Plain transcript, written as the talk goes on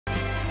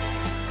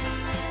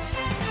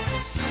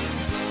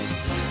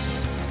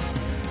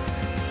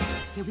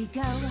Here we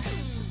go,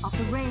 off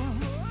the rails.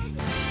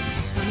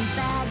 Don't need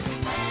bags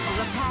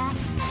or a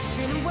pass.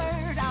 Send a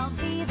word, I'll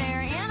be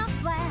there in a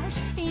flash.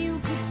 You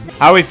could say.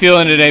 How we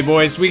feeling today,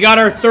 boys? We got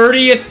our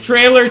 30th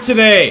trailer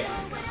today.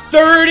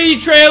 30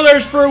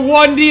 trailers for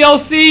one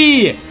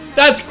DLC.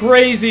 That's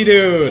crazy,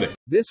 dude.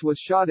 This was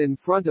shot in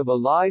front of a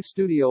live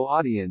studio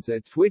audience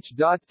at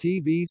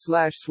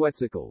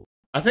twitch.tv/Sweatcicle.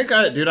 I think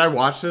I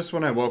watched this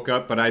when I woke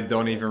up, but I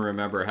don't even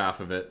remember half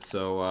of it.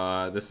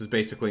 So, this is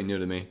basically new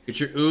to me.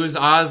 Get your oohs,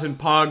 ahs, and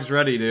pogs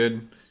ready,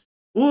 dude.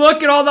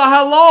 Look at all the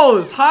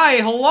hellos. Hi,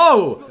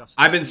 hello.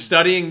 I've been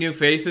studying new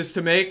faces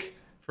to make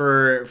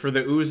for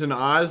the oohs and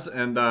ahs,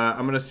 and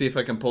I'm gonna see if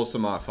I can pull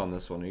some off on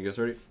this one. Are you guys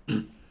ready?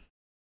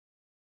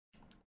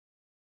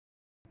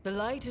 The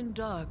light and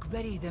dark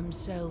ready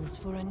themselves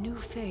for a new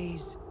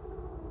phase.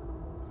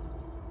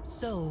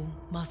 So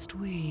must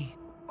we.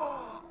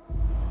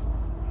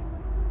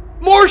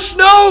 More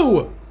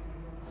snow!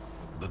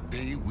 The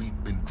day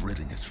we've been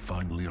dreading has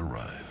finally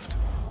arrived.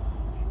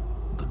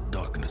 The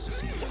darkness is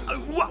here.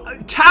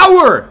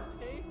 Tower!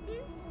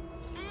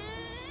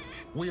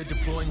 We are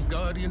deploying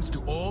guardians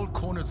to all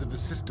corners of the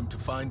system to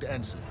find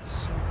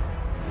answers.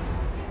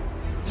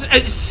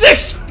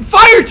 6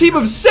 fire team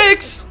of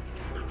 6.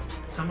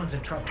 Someone's in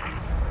trouble.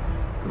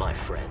 My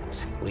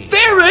friends, we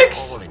are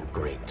all in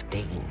great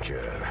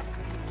danger.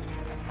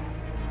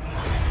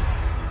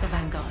 The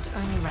Vanguard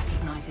only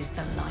recognizes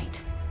the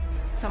light.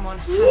 Someone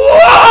has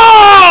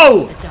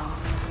Whoa! the dark.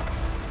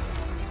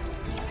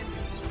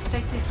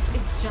 Stasis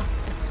is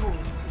just a tool.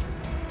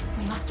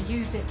 We must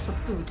use it for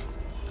good.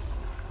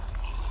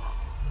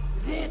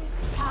 This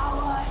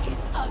power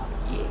is a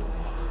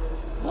gift.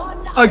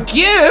 A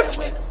gift?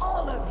 With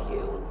all of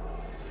you.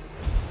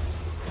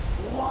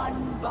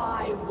 One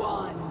by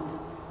one.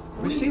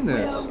 We've seen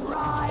this. We'll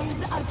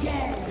rise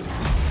again.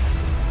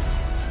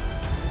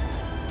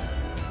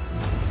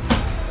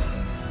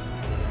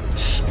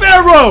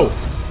 Sparrow!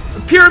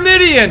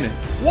 Pyramidian!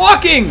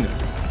 Walking!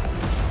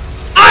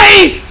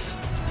 Ice!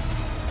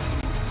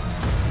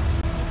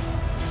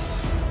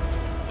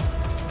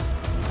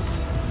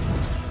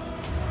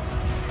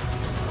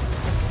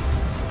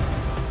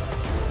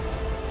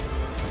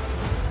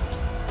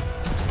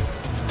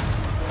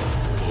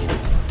 In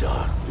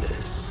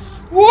darkness,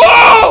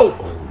 Whoa!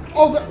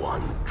 only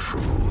one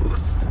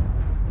truth.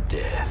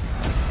 Death.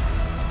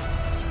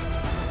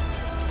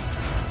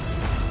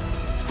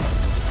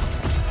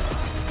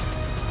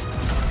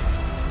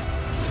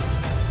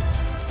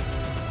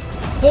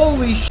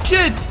 Holy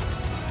shit!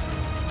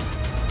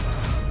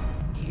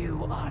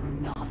 You are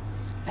not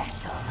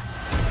special.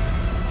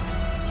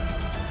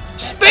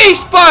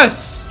 Space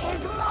bus!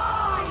 Is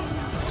mine.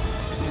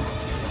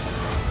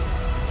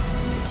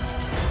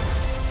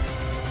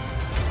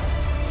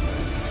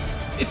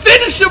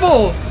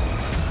 Finishable!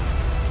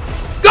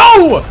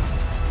 Go!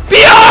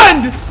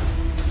 Beyond!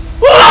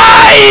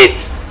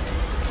 Light!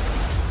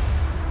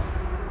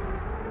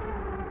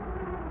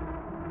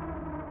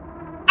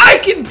 I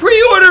can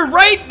pre-order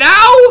right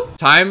now?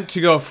 Time to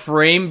go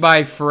frame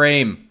by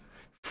frame.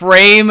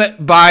 Frame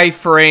by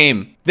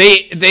frame.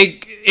 They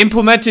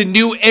implemented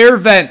new air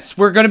vents.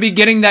 We're gonna be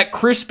getting that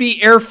crispy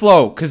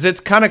airflow because it's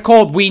kind of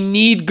cold. We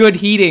need good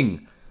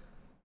heating.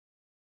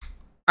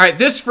 Alright,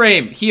 this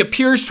frame, he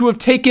appears to have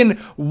taken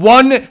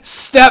one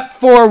step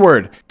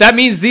forward. That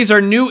means these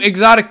are new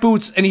exotic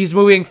boots and he's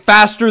moving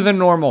faster than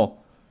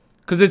normal.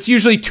 Because it's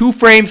usually 2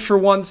 frames for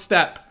 1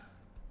 step.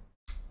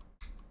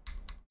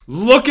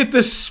 Look at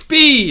the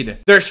speed!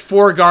 There's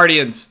 4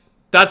 guardians.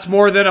 That's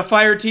more than a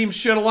fire team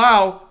should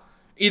allow.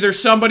 Either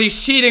somebody's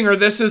cheating or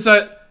this is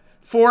a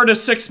 4 to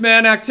 6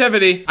 man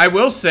activity. I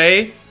will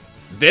say,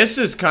 this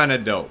is kind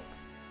of dope.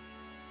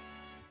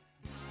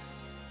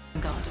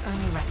 Vanguard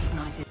only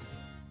recognizes.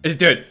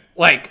 Dude,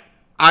 like,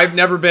 I've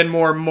never been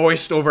more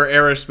moist over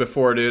Eris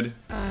before, dude.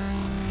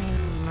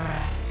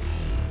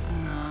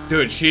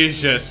 Dude,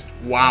 she's just,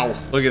 wow.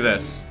 Look at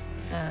this.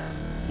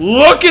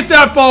 Look at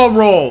that ball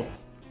roll!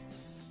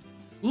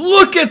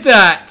 Look at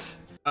that!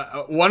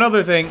 One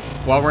other thing,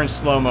 while we're in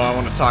slow-mo, I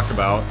want to talk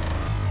about.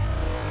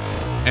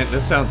 And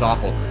this sounds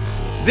awful.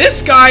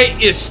 This guy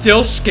is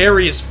still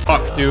scary as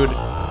fuck, dude.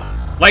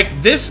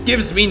 Like, this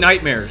gives me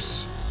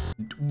nightmares.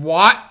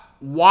 What?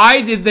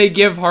 Why did they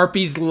give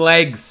Harpies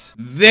legs?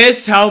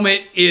 This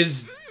helmet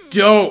is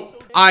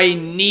dope. I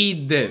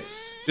need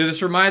this. Dude,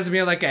 this reminds me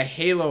of like a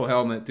Halo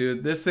helmet,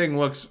 dude. This thing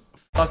looks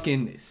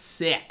fucking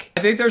sick.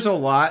 I think there's a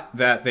lot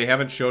that they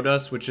haven't showed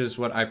us, which is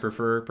what I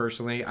prefer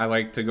personally. I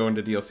like to go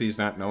into DLCs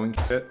not knowing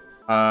shit.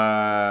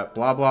 Blah,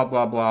 blah,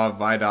 blah, blah,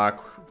 Vidoc,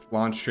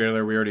 launch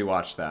trailer, we already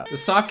watched that. The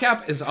soft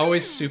cap is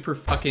always super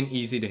fucking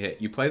easy to hit.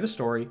 You play the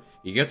story,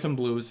 you get some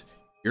blues,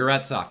 you're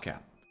at soft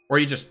cap. Or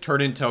you just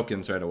turn in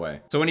tokens right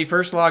away. So when you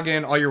first log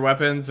in, all your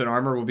weapons and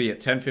armor will be at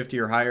 1050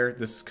 or higher.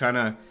 This is kind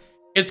of,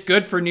 it's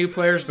good for new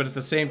players, but at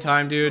the same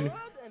time, dude,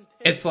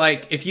 it's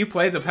like, if you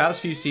play the past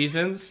few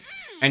seasons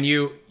and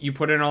you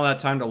put in all that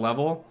time to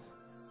level,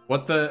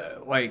 what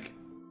the, like,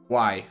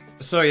 why?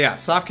 So yeah,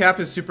 soft cap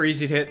is super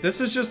easy to hit. This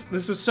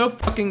is so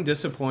fucking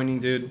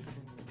disappointing, dude.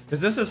 Because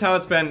this is how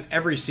it's been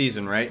every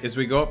season, right? Is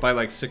we go up by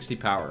like 60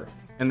 power.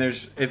 And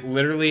there's, it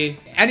literally,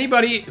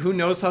 anybody who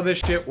knows how this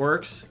shit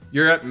works,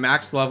 you're at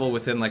max level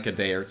within like a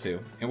day or two.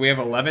 And we have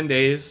 11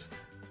 days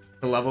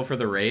to level for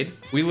the raid.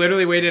 We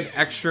literally waited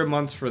extra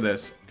months for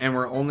this, and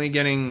we're only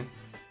getting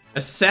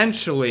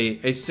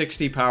essentially a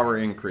 60 power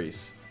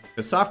increase.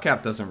 The soft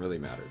cap doesn't really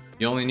matter.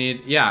 You only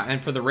need, yeah, and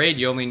for the raid,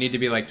 you only need to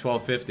be like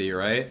 1250,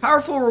 right?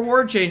 Powerful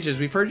reward changes.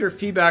 We've heard your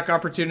feedback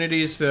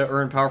opportunities to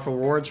earn powerful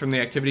rewards from the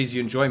activities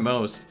you enjoy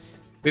most.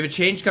 We have a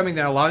change coming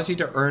that allows you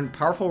to earn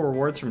powerful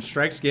rewards from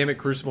Strikes, Gambit,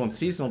 Crucible, and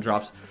seasonal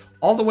drops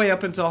all the way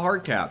up until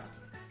hard cap.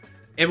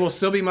 It will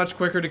still be much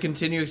quicker to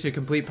continue to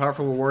complete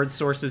powerful reward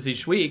sources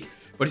each week,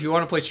 but if you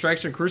want to play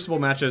Strikes and Crucible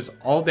matches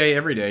all day,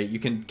 every day, you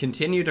can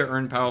continue to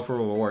earn powerful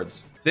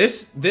rewards.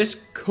 This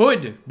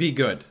could be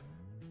good,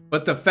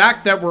 but the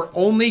fact that we're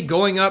only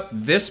going up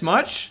this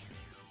much,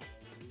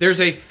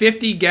 there's a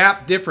 50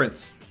 gap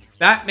difference.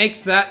 That makes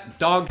that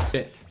dog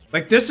shit.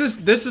 Like this is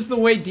the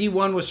way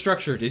D1 was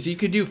structured, is you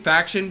could do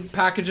faction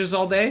packages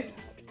all day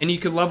and you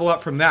could level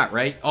up from that,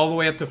 right? All the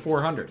way up to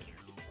 400.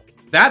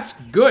 That's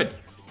good.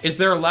 Is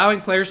they're allowing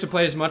players to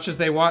play as much as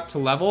they want to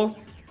level,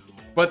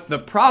 but the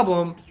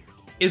problem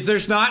is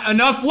there's not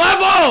enough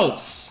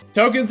levels!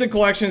 Tokens and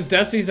collections.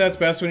 Destiny's at its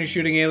best when you're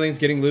shooting aliens,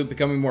 getting loot,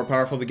 becoming more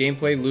powerful. The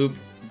gameplay loop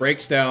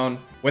breaks down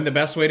when the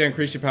best way to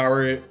increase your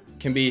power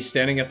can be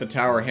standing at the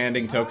tower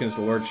handing tokens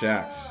to Lord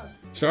Shax.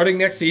 Starting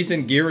next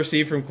season, gear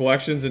received from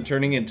collections and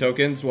turning in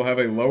tokens will have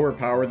a lower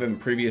power than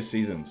previous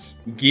seasons.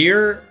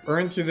 Gear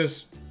earned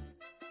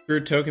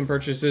through token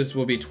purchases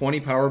will be 20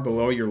 power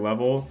below your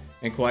level,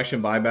 and collection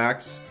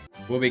buybacks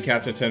will be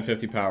capped at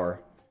 1050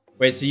 power.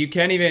 Wait, so you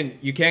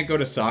can't go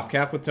to soft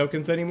cap with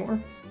tokens anymore?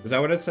 Is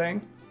that what it's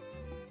saying?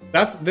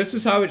 This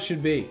is how it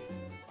should be.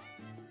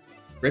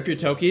 Rip your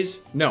tokies?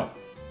 No.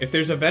 If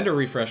there's a vendor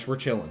refresh, we're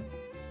chilling.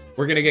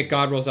 We're gonna get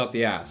god rolls out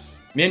the ass.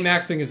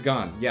 Min-maxing is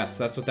gone. Yes,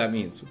 that's what that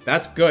means.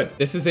 That's good.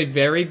 This is a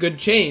very good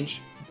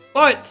change,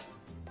 but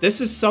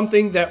this is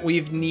something that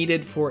we've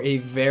needed for a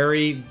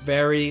very,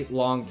 very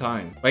long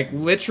time. Like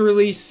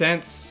literally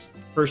since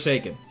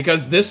Forsaken.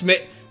 Because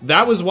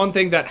that was one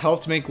thing that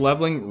helped make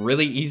leveling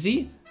really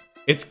easy.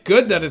 It's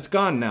good that it's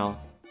gone now.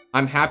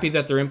 I'm happy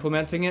that they're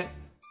implementing it,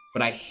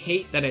 but I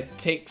hate that it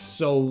takes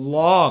so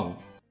long.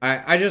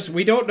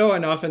 We don't know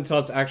enough until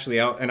it's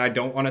actually out, and I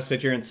don't want to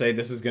sit here and say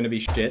this is going to be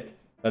shit.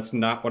 That's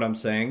not what I'm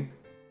saying.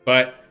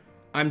 But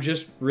I'm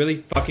just really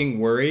fucking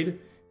worried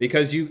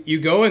because you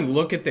go and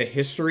look at the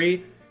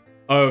history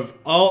of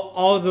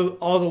all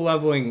the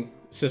leveling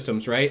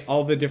systems, right?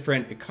 All the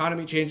different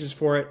economy changes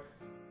for it,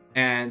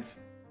 and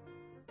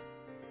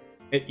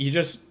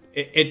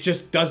it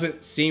just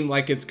doesn't seem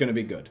like it's gonna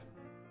be good,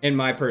 in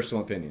my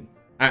personal opinion.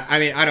 I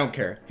mean, I don't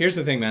care. Here's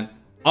the thing, man.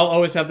 I'll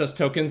always have those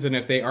tokens, and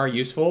if they are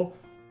useful,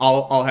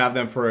 I'll have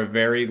them for a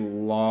very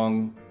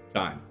long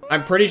time.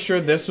 I'm pretty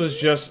sure this was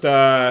just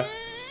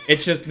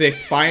it's just they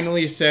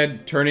finally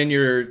said turn in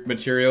your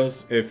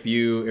materials if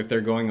they're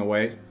going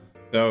away.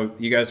 So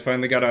you guys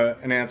finally got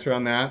an answer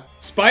on that.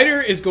 Spider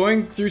is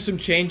going through some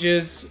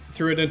changes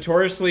through a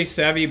notoriously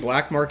savvy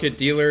black market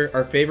dealer,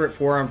 our favorite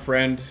forearm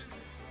friend,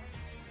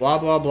 blah,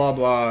 blah, blah,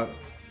 blah,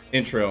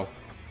 intro.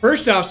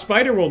 First off,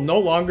 Spider will no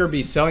longer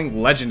be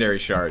selling legendary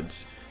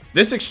shards.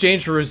 This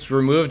exchange was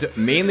removed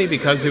mainly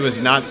because it was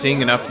not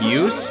seeing enough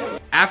use.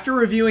 After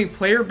reviewing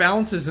player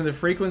balances and the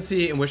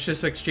frequency in which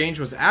this exchange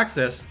was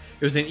accessed,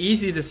 it was an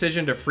easy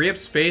decision to free up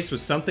space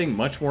with something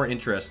much more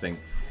interesting.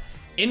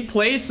 In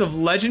place of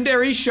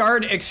legendary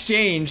shard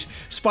exchange,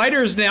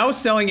 Spider is now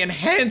selling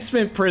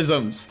enhancement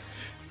prisms.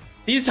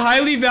 These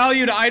highly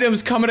valued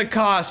items come at a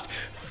cost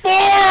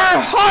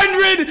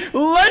 400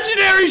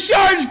 legendary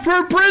shards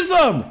per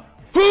prism.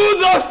 Who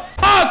the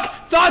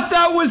fuck thought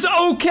that was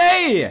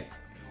okay?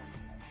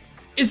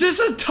 Is this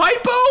a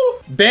typo?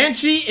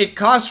 Banshee, it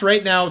costs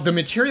right now, the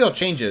material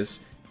changes.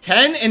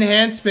 10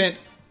 enhancement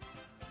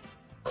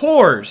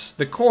cores,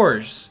 the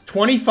cores.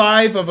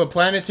 25 of a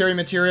planetary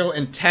material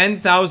and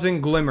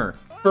 10,000 glimmer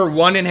for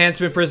one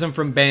enhancement prism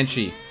from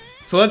Banshee.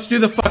 So let's do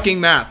the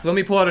fucking math. Let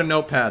me pull out a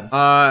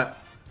notepad.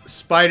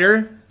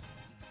 Spider,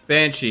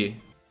 Banshee.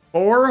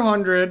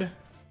 400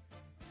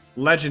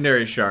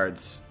 legendary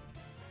shards,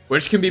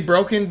 which can be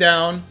broken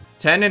down.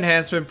 10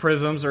 enhancement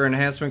prisms or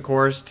enhancement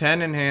cores,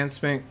 10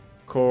 enhancement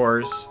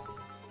cores,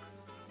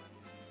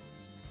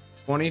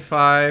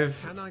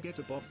 25 Can I get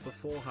a bob for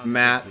 400,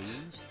 matte,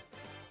 please?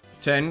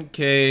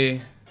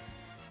 10k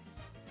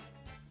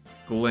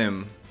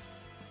glim.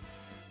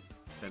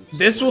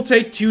 This will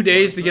take 2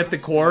 days to get the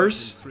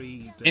cores.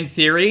 In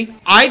theory,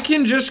 I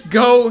can just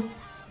go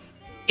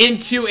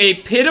into a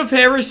Pit of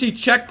Heresy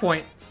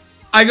checkpoint.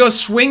 I go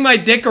swing my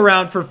dick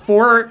around for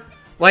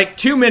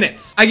 2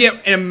 minutes. I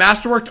get a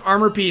masterworked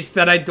armor piece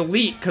that I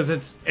delete because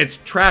it's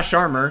trash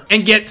armor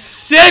and get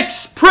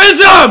 6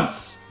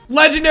 prisms!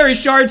 Legendary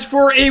shards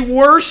for a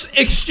worse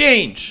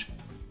exchange.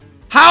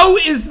 How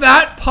is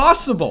that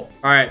possible?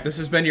 All right, this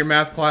has been your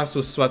math class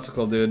with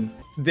Sweatcicle, dude.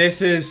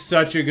 This is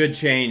such a good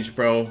change,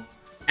 bro.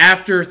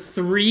 After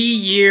 3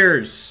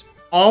 years,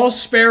 all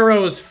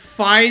sparrows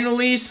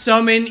finally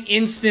summon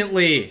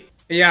instantly.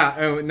 Yeah,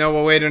 oh, no,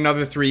 we'll wait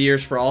another 3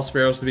 years for all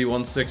sparrows to be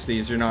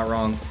 160s. You're not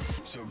wrong.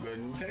 So good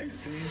and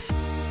tasty.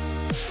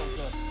 So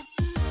good.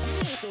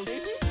 So tasty.